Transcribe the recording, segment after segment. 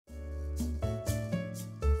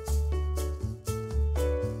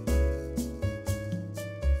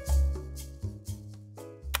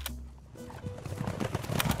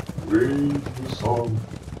Praise the sun.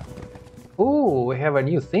 Ooh, we have a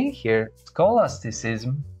new thing here.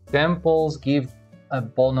 Scholasticism. Temples give a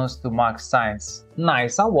bonus to max science.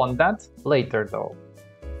 Nice, I want that. Later though.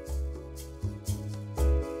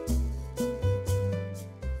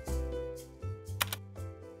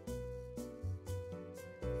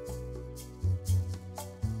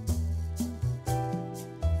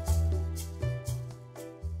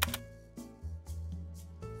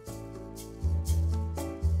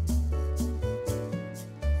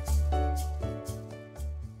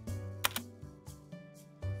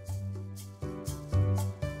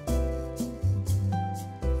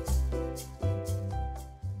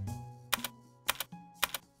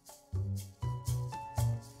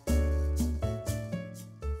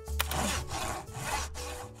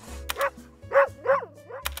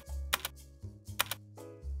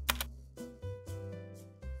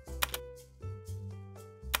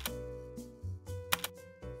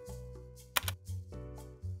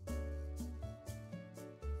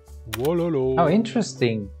 Wololo. Oh,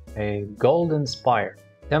 interesting. A golden spire.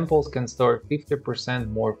 Temples can store 50%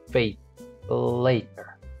 more faith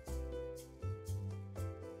later.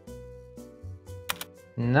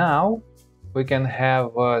 Now we can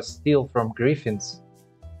have steel from griffins.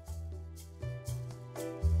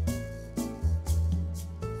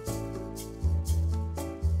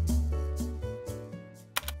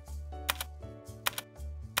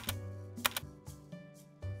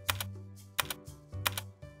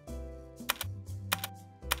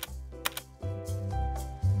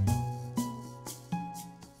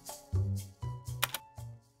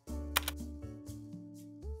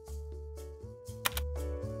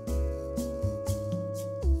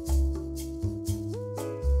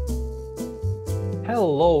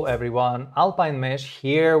 Hello everyone, Alpine Mesh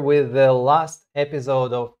here with the last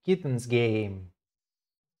episode of Kittens Game.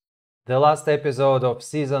 The last episode of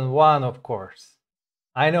Season 1, of course.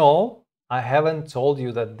 I know I haven't told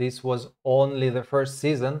you that this was only the first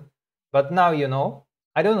season, but now you know.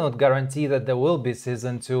 I do not guarantee that there will be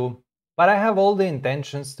Season 2, but I have all the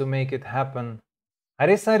intentions to make it happen. I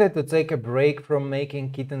decided to take a break from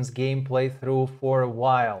making Kittens Game playthrough for a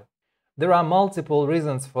while. There are multiple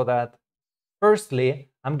reasons for that. Firstly,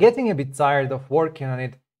 I'm getting a bit tired of working on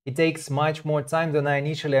it. It takes much more time than I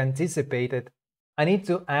initially anticipated. I need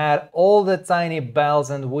to add all the tiny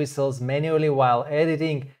bells and whistles manually while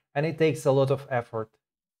editing, and it takes a lot of effort.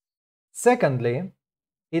 Secondly,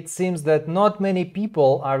 it seems that not many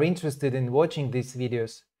people are interested in watching these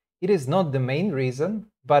videos. It is not the main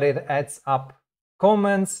reason, but it adds up.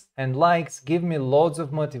 Comments and likes give me loads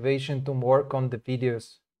of motivation to work on the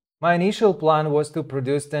videos. My initial plan was to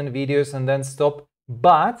produce 10 videos and then stop,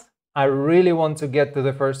 but I really want to get to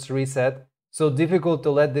the first reset, so difficult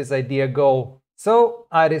to let this idea go. So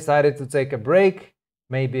I decided to take a break,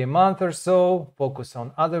 maybe a month or so, focus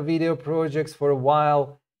on other video projects for a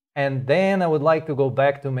while, and then I would like to go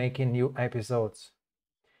back to making new episodes.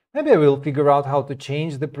 Maybe I will figure out how to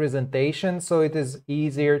change the presentation so it is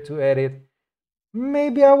easier to edit.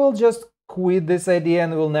 Maybe I will just quit this idea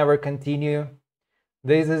and will never continue.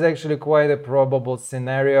 This is actually quite a probable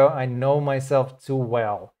scenario. I know myself too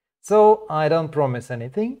well, so I don't promise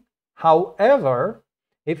anything. However,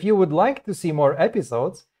 if you would like to see more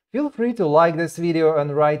episodes, feel free to like this video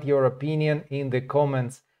and write your opinion in the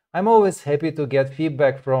comments. I'm always happy to get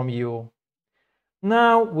feedback from you.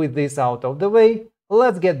 Now, with this out of the way,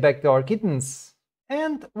 let's get back to our kittens.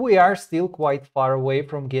 And we are still quite far away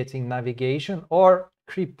from getting navigation or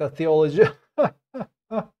cryptotheology.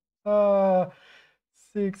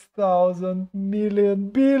 6,000 million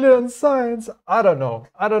billion science. I don't know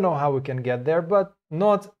how we can get there, but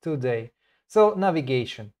not today. So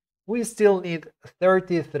navigation. We still need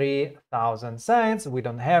 33,000 science. We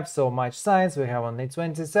don't have so much science. We have only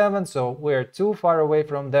 27, so we're too far away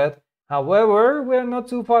from that. However, we're not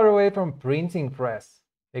too far away from printing press,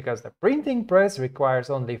 because the printing press requires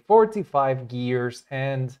only 45 gears,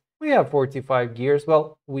 and we have 45 gears.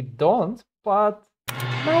 Well, we don't, but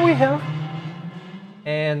now we have.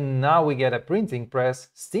 And now we get a printing press.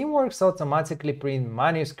 Steamworks automatically print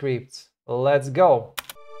manuscripts. Let's go!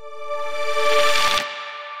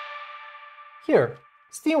 Here,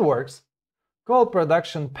 Steamworks. Call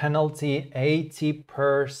production penalty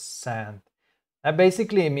 80%. That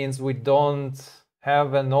basically means we don't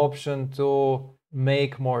have an option to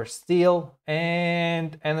make more steel,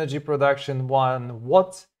 and energy production 1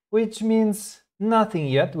 watt, which means nothing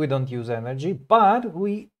yet. We don't use energy, but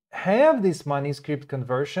we have this manuscript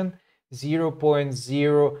conversion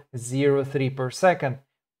 0.003 per second,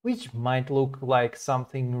 which might look like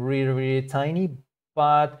something really tiny,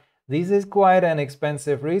 but this is quite an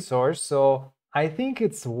expensive resource, so I think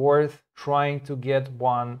it's worth trying to get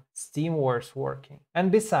one Steamworks working. And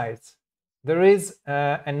besides, there is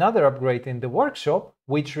another upgrade in the workshop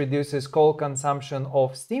which reduces coal consumption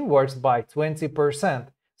of Steamworks by 20%.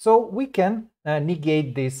 So we can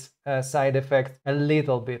negate this side effect a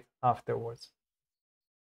little bit afterwards.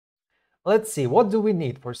 Let's see, what do we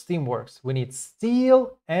need for Steamworks? We need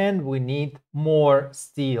steel and we need more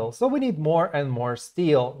steel. So we need more and more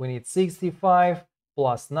steel. We need 65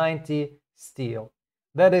 plus 90 steel.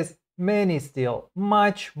 That is many steel,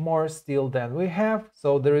 much more steel than we have.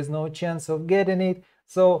 So there is no chance of getting it.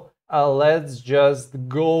 So let's just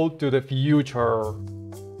go to the future.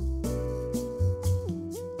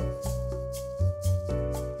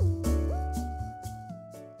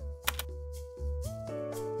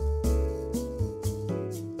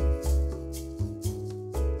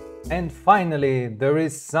 And finally, there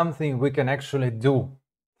is something we can actually do.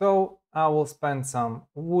 So I will spend some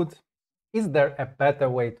wood. Is there a better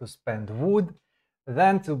way to spend wood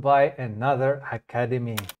than to buy another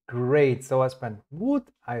academy? Great, so I spent wood,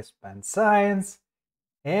 I spent science,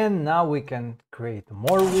 and now we can create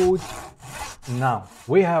more wood. Now,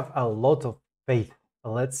 we have a lot of faith.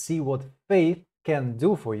 Let's see what faith can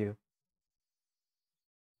do for you.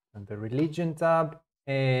 And the religion tab,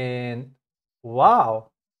 and wow!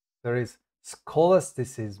 There is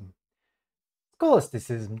scholasticism.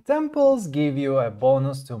 Scholasticism temples give you a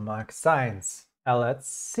bonus to max science. Let's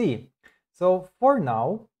see. So for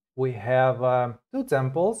now, we have 2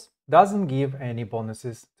 temples. Doesn't give any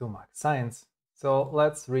bonuses to max science. So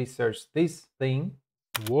let's research this thing.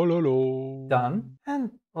 Wololo. Done.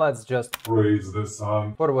 And let's just Praise the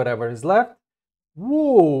sun. for whatever is left.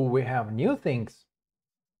 Whoa, we have new things.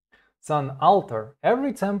 Sun altar.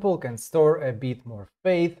 Every temple can store a bit more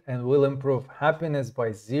faith and will improve happiness by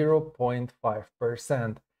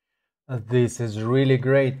 0.5%. This is really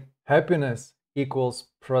great. Happiness equals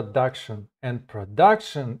production, and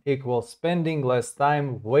production equals spending less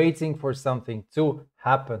time waiting for something to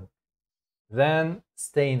happen. Then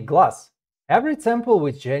stained glass. Every temple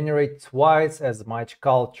will generate twice as much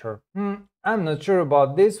culture. I'm not sure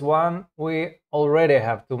about this one. We already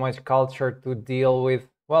have too much culture to deal with.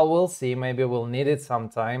 Well, we'll see, maybe we'll need it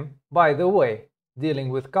sometime. By the way, dealing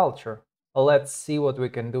with culture, let's see what we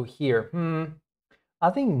can do here.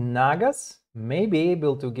 I think Nagas may be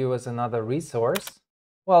able to give us another resource.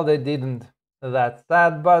 Well, they didn't. That's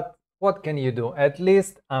sad, but what can you do? At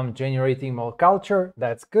least I'm generating more culture,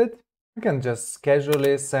 that's good. We can just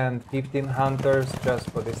casually send 15 hunters just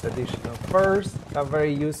for this additional first,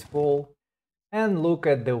 very useful. And look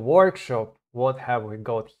at the workshop, what have we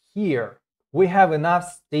got here? We have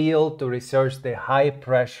enough steel to research the high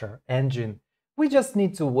pressure engine. We just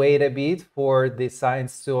need to wait a bit for the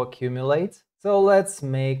science to accumulate. So let's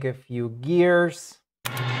make a few gears.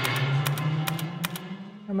 How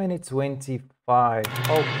many? 25.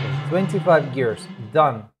 Okay, 25 gears.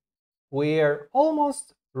 Done. We're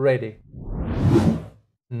almost ready.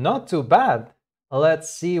 Not too bad. Let's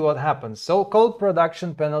see what happens. So coal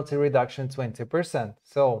production penalty reduction 20%.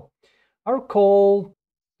 So our coal,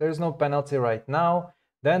 there's no penalty right now.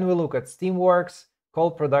 Then we look at Steamworks, coal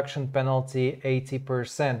production penalty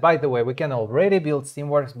 80%. By the way, we can already build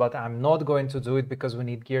Steamworks, but I'm not going to do it because we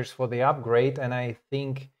need gears for the upgrade. And I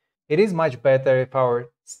think it is much better if our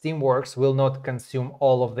Steamworks will not consume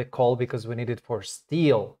all of the coal because we need it for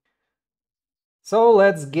steel. So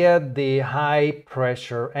let's get the high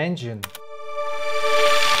pressure engine.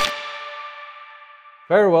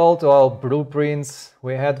 Farewell to all blueprints.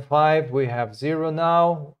 We had 5, we have 0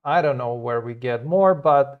 now. I don't know where we get more,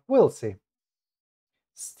 but we'll see.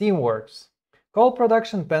 Steamworks. Coal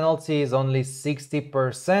production penalty is only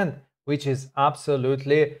 60%, which is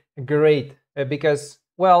absolutely great because,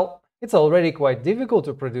 well, it's already quite difficult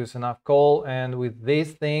to produce enough coal, and with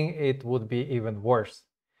this thing it would be even worse.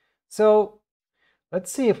 So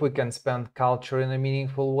let's see if we can spend culture in a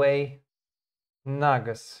meaningful way.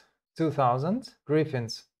 Nagas. 2000,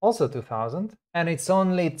 Griffins also 2000, and it's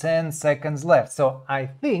only 10 seconds left, so I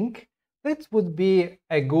think that would be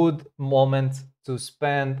a good moment to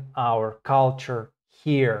spend our culture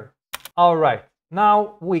here. Alright,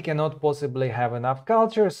 now we cannot possibly have enough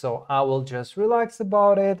culture, so I will just relax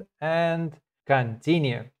about it and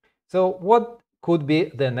continue. So what could be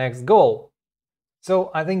the next goal? So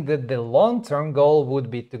I think that the long-term goal would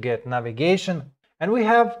be to get navigation, and we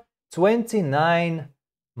have 29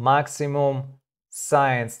 maximum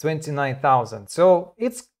science, 29,000. So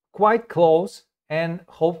it's quite close, and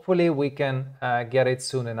hopefully we can get it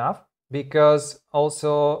soon enough, because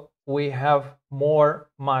also we have more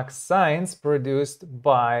max science produced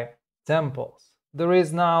by temples. there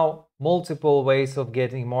is now multiple ways of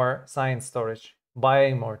getting more science storage.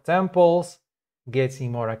 Buying more temples,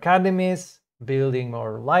 getting more academies, building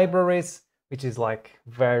more libraries, which is like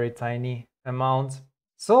very tiny amount.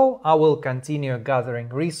 So I will continue gathering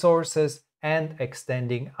resources and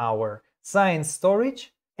extending our science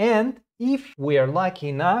storage. And if we are lucky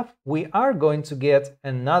enough, we are going to get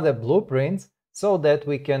another blueprint so that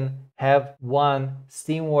we can have one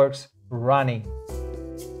Steamworks running.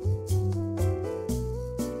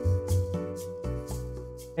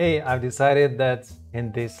 Hey, I've decided that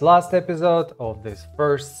in this last episode of this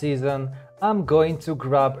first season, I'm going to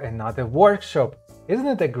grab another workshop. Isn't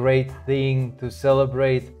it a great thing to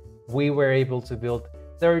celebrate? We were able to build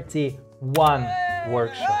 31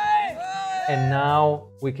 workshops. And now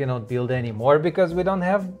we cannot build any more because we don't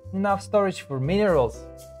have enough storage for minerals.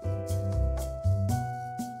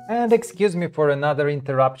 And excuse me for another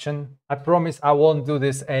interruption. I promise I won't do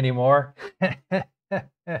this anymore.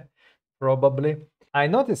 Probably. I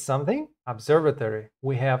noticed something. Observatory.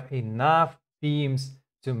 We have enough beams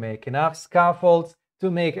to make enough scaffolds to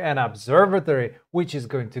make an observatory, which is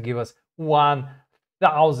going to give us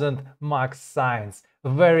 1000 max science.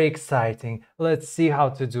 Very exciting. Let's see how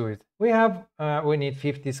to do it. We need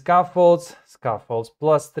 50 scaffolds. Scaffolds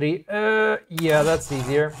plus 3. Yeah, that's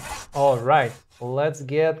easier. All right, let's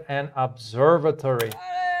get an observatory.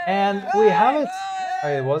 And we have it.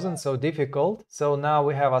 It wasn't so difficult. So now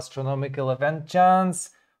we have astronomical event chance,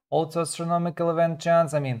 also astronomical event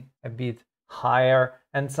chance, I mean a bit higher,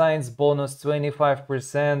 and science bonus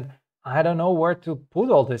 25%. I don't know where to put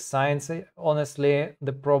all this science. Honestly,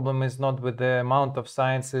 the problem is not with the amount of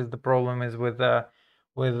sciences, the problem is with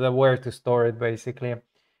where to store it, basically.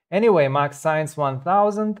 Anyway, max science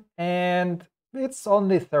 1000, and it's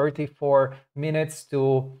only 34 minutes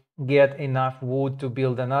to get enough wood to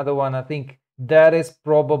build another one. I think that is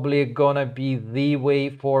probably gonna be the way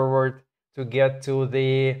forward to get to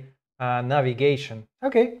the navigation.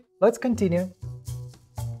 Okay, let's continue.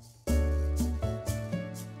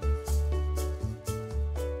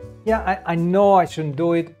 Yeah, I know I shouldn't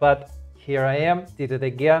do it, but here I am, did it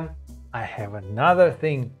again. I have another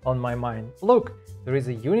thing on my mind. Look, there is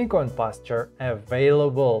a unicorn pasture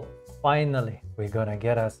available. Finally, we're gonna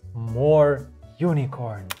get us more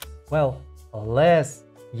unicorns. Well, less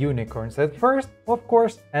unicorns at first, of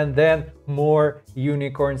course, and then more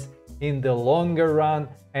unicorns in the longer run.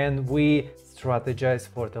 And we strategize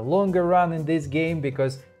for the longer run in this game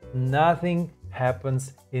because nothing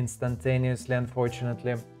happens instantaneously,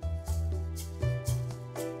 unfortunately.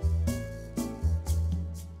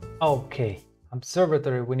 Okay,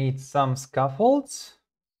 observatory, we need some scaffolds.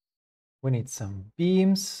 We need some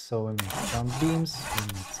beams, so we make some beams, we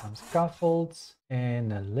need some scaffolds,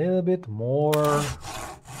 and a little bit more.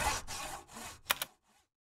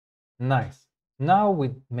 Nice. Now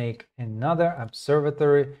we make another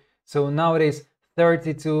observatory. So now it is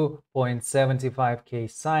 32.75k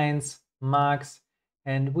science max,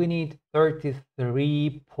 and we need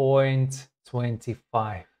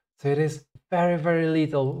 33.25. So it is very, very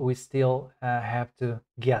little we still have to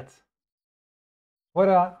get. What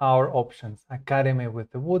are our options? Academy with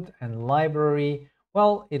the wood and library.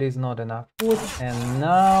 Well, it is not enough wood, and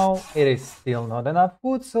now it is still not enough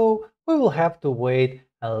wood, so we will have to wait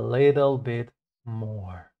a little bit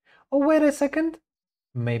more. Oh, wait a second.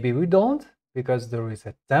 Maybe we don't, because there is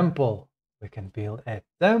a temple. We can build a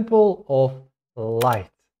temple of light.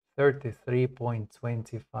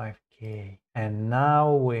 33.25k. And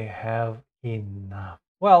now we have enough.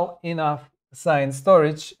 Well, enough science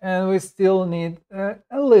storage, and we still need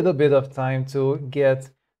a little bit of time to get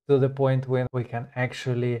to the point when we can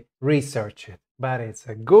actually research it. But it's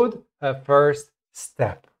a good first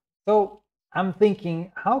step. So I'm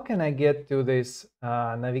thinking, how can I get to this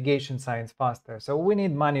navigation science faster? So we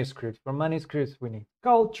need manuscripts. For manuscripts, we need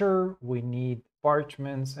culture, we need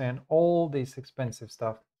parchments, and all this expensive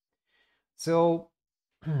stuff. So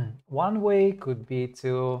one way could be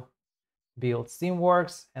to build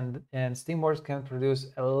Steamworks, and Steamworks can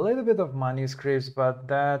produce a little bit of manuscripts, but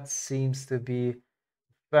that seems to be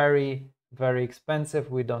very, very expensive.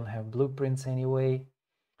 We don't have blueprints anyway.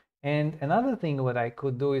 And another thing what I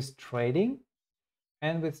could do is trading.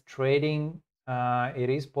 And with trading, it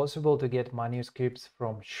is possible to get manuscripts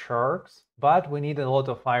from sharks, but we need a lot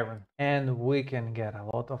of iron. And we can get a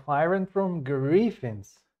lot of iron from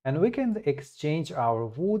griffins. And we can exchange our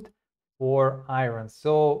wood for iron.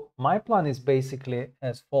 So my plan is basically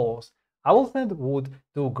as follows. I will send wood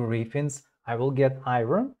to griffins. I will get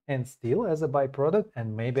iron and steel as a byproduct,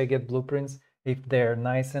 and maybe I get blueprints if they're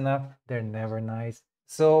nice enough. They're never nice.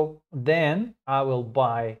 So then I will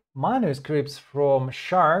buy manuscripts from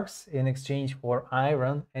sharks in exchange for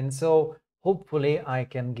iron, and so hopefully I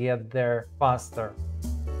can get there faster.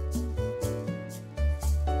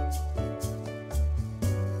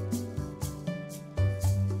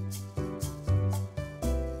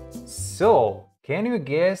 So, can you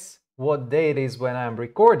guess what day it is when I'm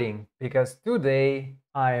recording? Because today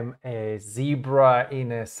I'm a zebra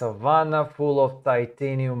in a savanna full of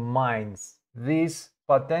titanium mines. This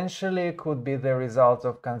potentially could be the result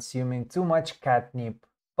of consuming too much catnip.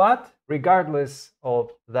 But regardless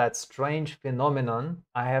of that strange phenomenon,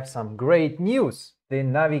 I have some great news. The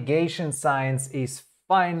navigation science is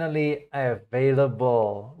finally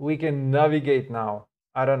available. We can navigate now.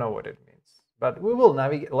 I don't know what it means, but we will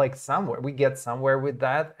navigate like somewhere. We get somewhere with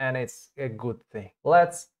that, and it's a good thing.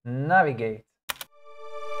 Let's navigate.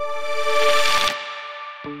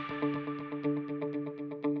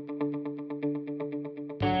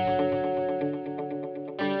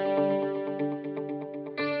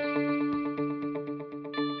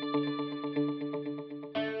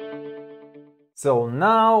 So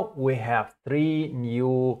now we have 3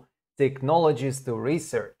 new technologies to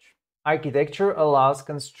research. Architecture allows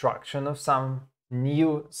construction of some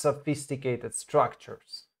new sophisticated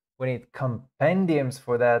structures. We need compendiums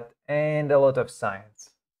for that and a lot of science.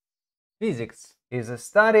 Physics is a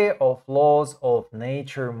study of laws of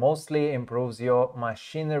nature, mostly improves your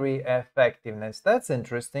machinery effectiveness. That's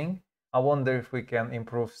interesting. I wonder if we can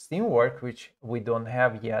improve Steamworks, which we don't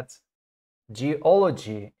have yet.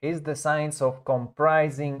 Geology is the science of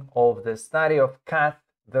comprising of the study of Cath,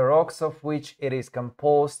 the rocks of which it is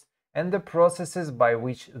composed, and the processes by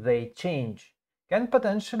which they change. Can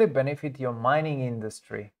potentially benefit your mining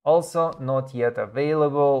industry. Also not yet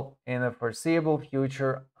available. In the foreseeable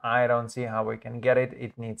future, I don't see how we can get it.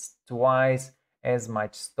 It needs twice as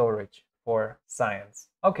much storage for science.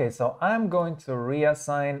 Okay, so I'm going to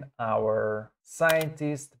reassign our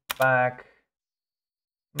scientist back.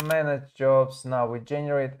 Manage jobs. Now we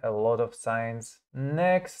generate a lot of science.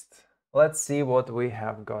 Next, let's see what we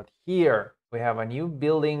have got here. We have a new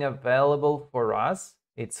building available for us.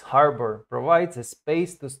 Its harbor provides a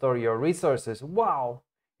space to store your resources. Wow,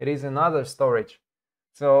 it is another storage.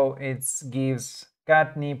 So it gives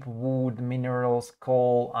catnip, wood, minerals,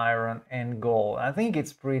 coal, iron, and gold. I think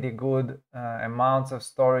it's pretty good amounts of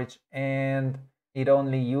storage, and it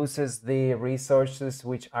only uses the resources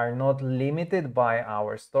which are not limited by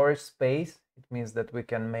our storage space. It means that we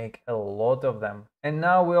can make a lot of them. And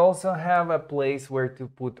now we also have a place where to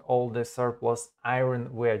put all the surplus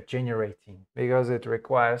iron we are generating, because it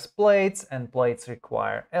requires plates, and plates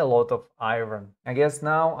require a lot of iron. I guess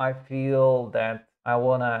now I feel that I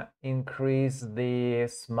want to increase the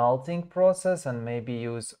smelting process and maybe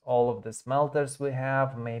use all of the smelters we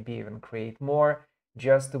have, maybe even create more,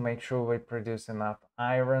 just to make sure we produce enough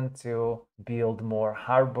iron to build more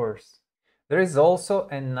harbors. There is also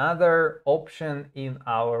another option in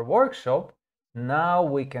our workshop. Now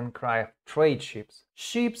we can craft trade ships.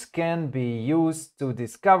 Ships can be used to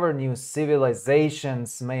discover new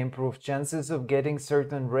civilizations, may improve chances of getting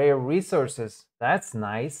certain rare resources. That's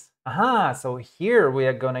nice. Aha, so here we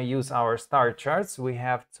are gonna use our star charts. We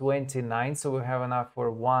have 29, so we have enough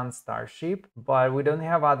for 1 starship, but we don't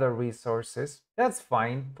have other resources. That's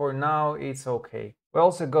fine. For now, it's okay. We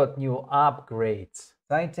also got new upgrades.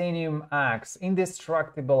 Titanium axe.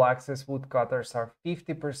 Indestructible axes woodcutters are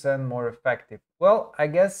 50% more effective. Well, I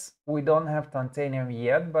guess we don't have titanium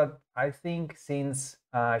yet, but I think since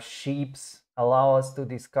ships allow us to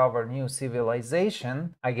discover new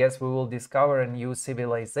civilization, I guess we will discover a new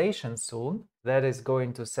civilization soon that is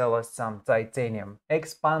going to sell us some titanium.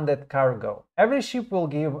 Expanded cargo. Every ship will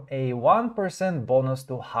give a 1% bonus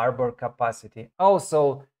to harbor capacity.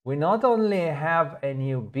 Also, we not only have a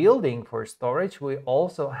new building for storage, we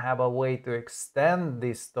also have a way to extend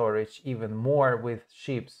this storage even more with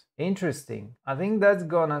ships. Interesting. I think that's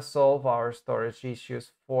gonna solve our storage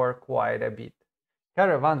issues for quite a bit.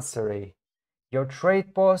 Caravansary. Your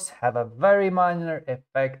trade posts have a very minor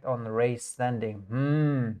effect on race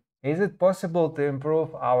standing. Is it possible to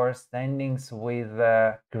improve our standings with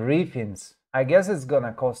griffins? I guess it's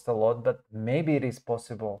gonna cost a lot, but maybe it is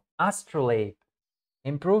possible. Astrolabe.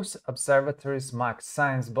 Improves Observatory's max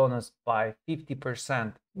science bonus by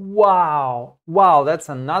 50%. Wow! Wow, that's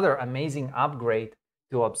another amazing upgrade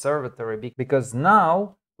to Observatory, because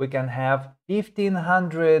now we can have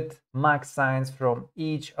 1500 max science from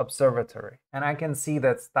each observatory. And I can see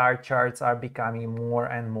that star charts are becoming more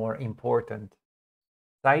and more important.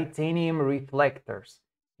 Titanium reflectors.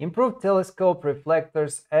 Improved telescope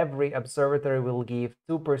reflectors. Every observatory will give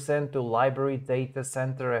 2% to library data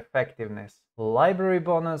center effectiveness. Library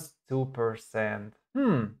bonus 2%.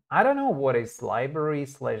 I don't know what is library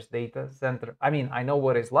slash data center. I mean, I know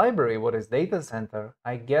what is library, what is data center.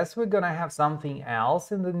 I guess we're gonna have something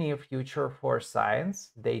else in the near future for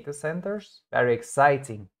science, data centers. Very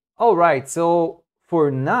exciting. All right, so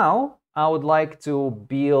for now, I would like to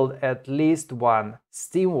build at least one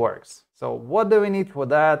Steamworks. So what do we need for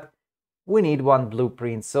that? We need one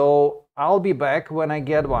blueprint, so I'll be back when I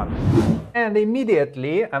get one. And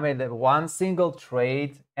immediately I made one single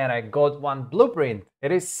trade and I got one blueprint.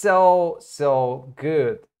 It is so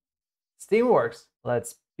good. Steamworks,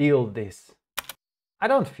 let's build this. I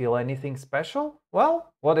don't feel anything special.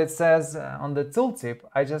 Well, what it says on the tooltip,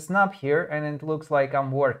 I just snap here and it looks like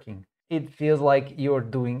I'm working. It feels like you're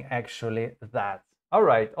doing actually that. All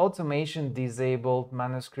right, automation disabled,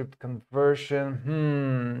 manuscript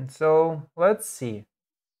conversion. So let's see.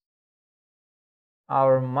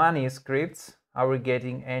 Our manuscripts, are we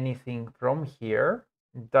getting anything from here?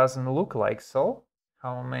 It doesn't look like so.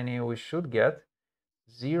 How many we should get?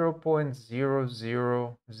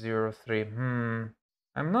 0.0003.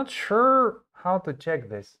 I'm not sure how to check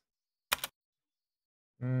this.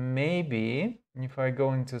 Maybe if I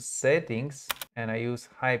go into settings and I use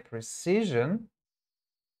high precision,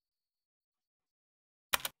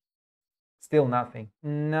 still nothing.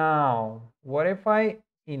 Now, what if I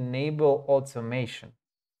enable automation?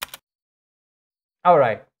 All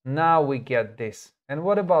right, now we get this. And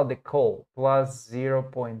what about the call? Plus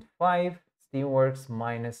 0.5, Steamworks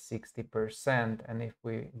minus 60%. And if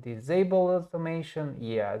we disable automation,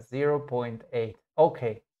 yeah, 0.8.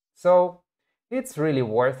 Okay, so it's really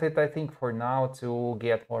worth it, I think, for now to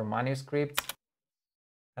get more manuscripts.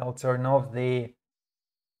 I'll turn off the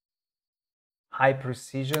high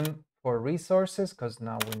precision for resources because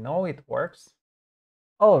now we know it works.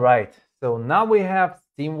 All right, so now we have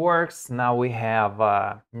Steamworks, now we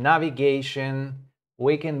have navigation,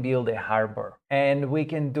 we can build a harbor and we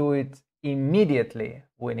can do it immediately.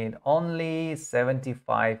 We need only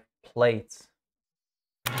 75 plates.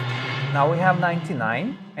 Now we have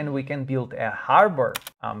 99 and we can build a harbor.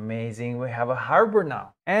 Amazing, we have a harbor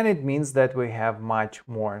now. And it means that we have much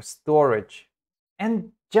more storage.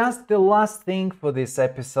 And just the last thing for this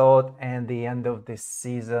episode and the end of this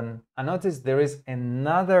season, I noticed there is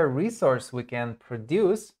another resource we can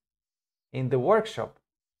produce in the workshop.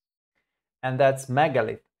 And that's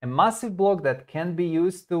megalith, a massive block that can be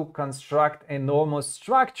used to construct enormous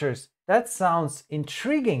structures. That sounds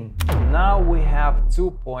intriguing. Now we have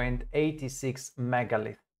 2.86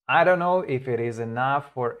 megalith. I don't know if it is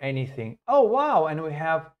enough for anything. Oh wow, and we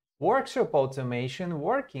have workshop automation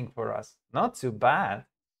working for us. Not too bad.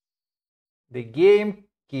 The game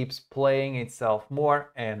keeps playing itself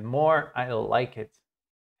more and more. I like it.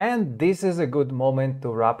 And this is a good moment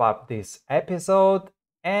to wrap up this episode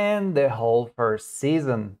and the whole first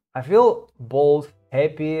season. I feel both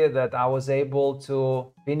happy that I was able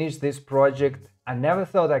to finish this project. I never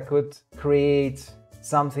thought I could create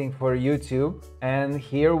something for YouTube, and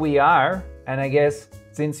here we are. And I guess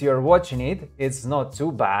since you're watching it, it's not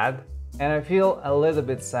too bad. And I feel a little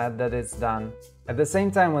bit sad that it's done. At the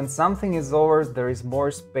same time, when something is over, there is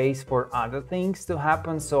more space for other things to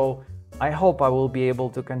happen. So I hope I will be able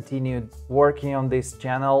to continue working on this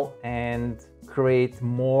channel and create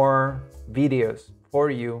more videos for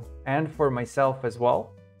you and for myself as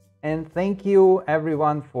well. And thank you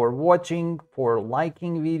everyone for watching, for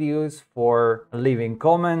liking videos, for leaving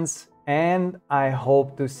comments, and I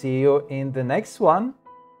hope to see you in the next one.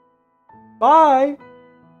 Bye!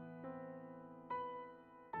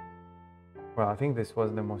 Well, I think this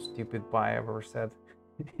was the most stupid bye I ever said.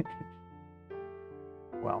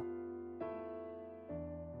 Well,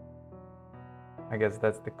 I guess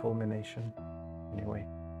that's the culmination. Anyway.